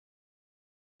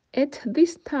At the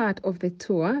start of the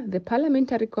tour, the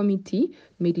Parliamentary Committee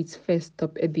made its first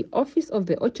stop at the office of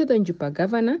the Otjozondjupa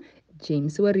Governor,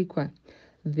 James Werikwa.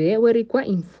 There, Werikwa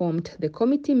informed the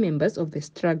committee members of the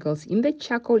struggles in the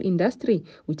charcoal industry,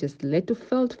 which has led to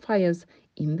failed fires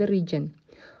in the region.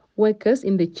 Workers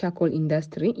in the charcoal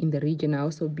industry in the region are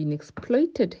also being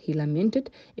exploited, he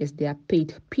lamented, as they are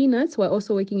paid peanuts while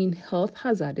also working in health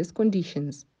hazardous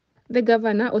conditions. The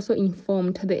governor also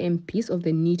informed the MPs of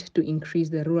the need to increase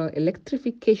the rural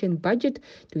electrification budget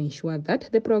to ensure that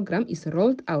the program is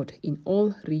rolled out in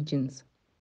all regions.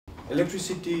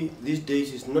 Electricity these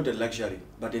days is not a luxury,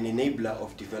 but an enabler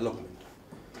of development.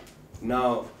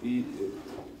 Now,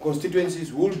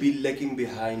 constituencies will be lagging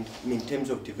behind in terms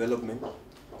of development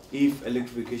if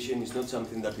electrification is not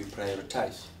something that we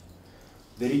prioritize.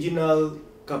 The regional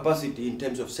capacity in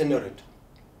terms of Senorate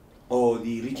or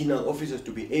the regional officers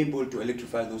to be able to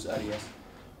electrify those areas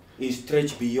is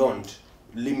stretched beyond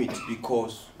limits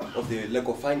because of the lack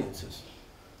of finances.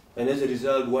 And as a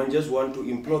result, one just want to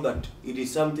implore that it is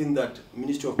something that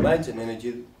Ministry of Mines and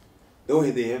Energy, the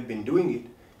way they have been doing it,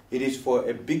 it is for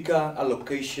a bigger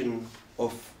allocation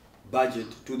of budget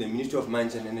to the Ministry of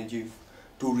Mines and Energy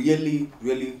to really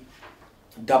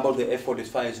double the effort as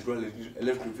far as rural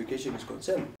electrification is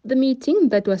concerned. The meeting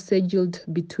that was scheduled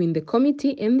between the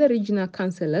committee and the regional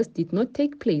councillors did not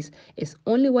take place as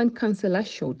only one councillor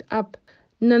showed up.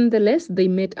 Nonetheless, they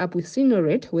met up with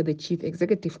Senorate, where the Chief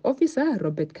Executive Officer,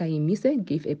 Robert Kahimise,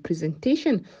 gave a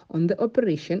presentation on the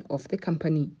operation of the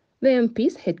company. The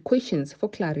MPs had questions for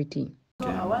clarity. So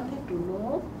I wanted to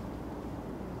know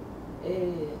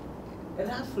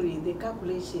roughly the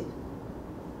calculation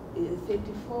is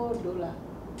 $34,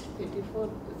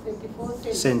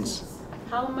 34 cents.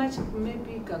 How much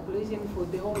maybe calculation for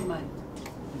the whole month?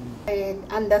 I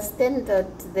understand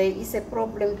that there is a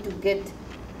problem to get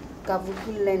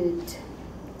Kavuki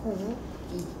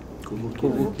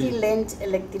land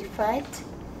electrified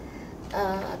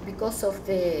because of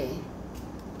the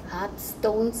hard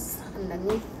stones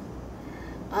underneath.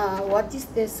 What is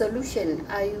the solution?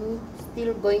 Are you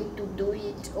still going to do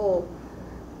it, or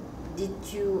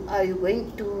are you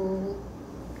going to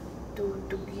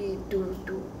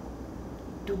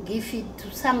give it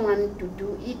to someone to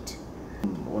do it?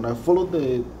 When I followed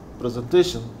the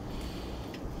presentation,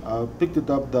 I picked it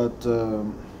up that the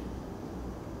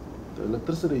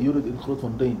electricity unit in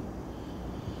Grootfontein,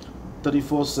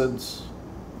 34 cents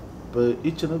per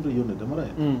each and every unit. Am I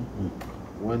right?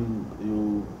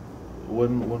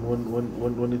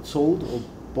 When it's sold or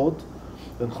bought,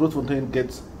 then Grootfontein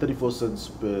gets 34 cents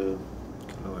per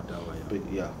kilowatt hour.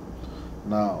 Yeah.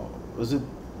 Now, is it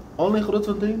only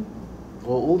Grootfontein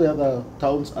or all the other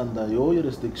towns under your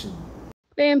jurisdiction?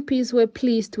 The MPs were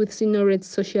pleased with Senorate's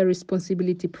social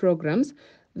responsibility programs.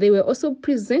 They were also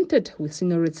presented with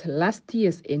Senorate's last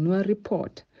year's annual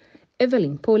report.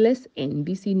 Evelyn Poles,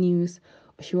 NBC News,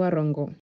 Oshuarongo.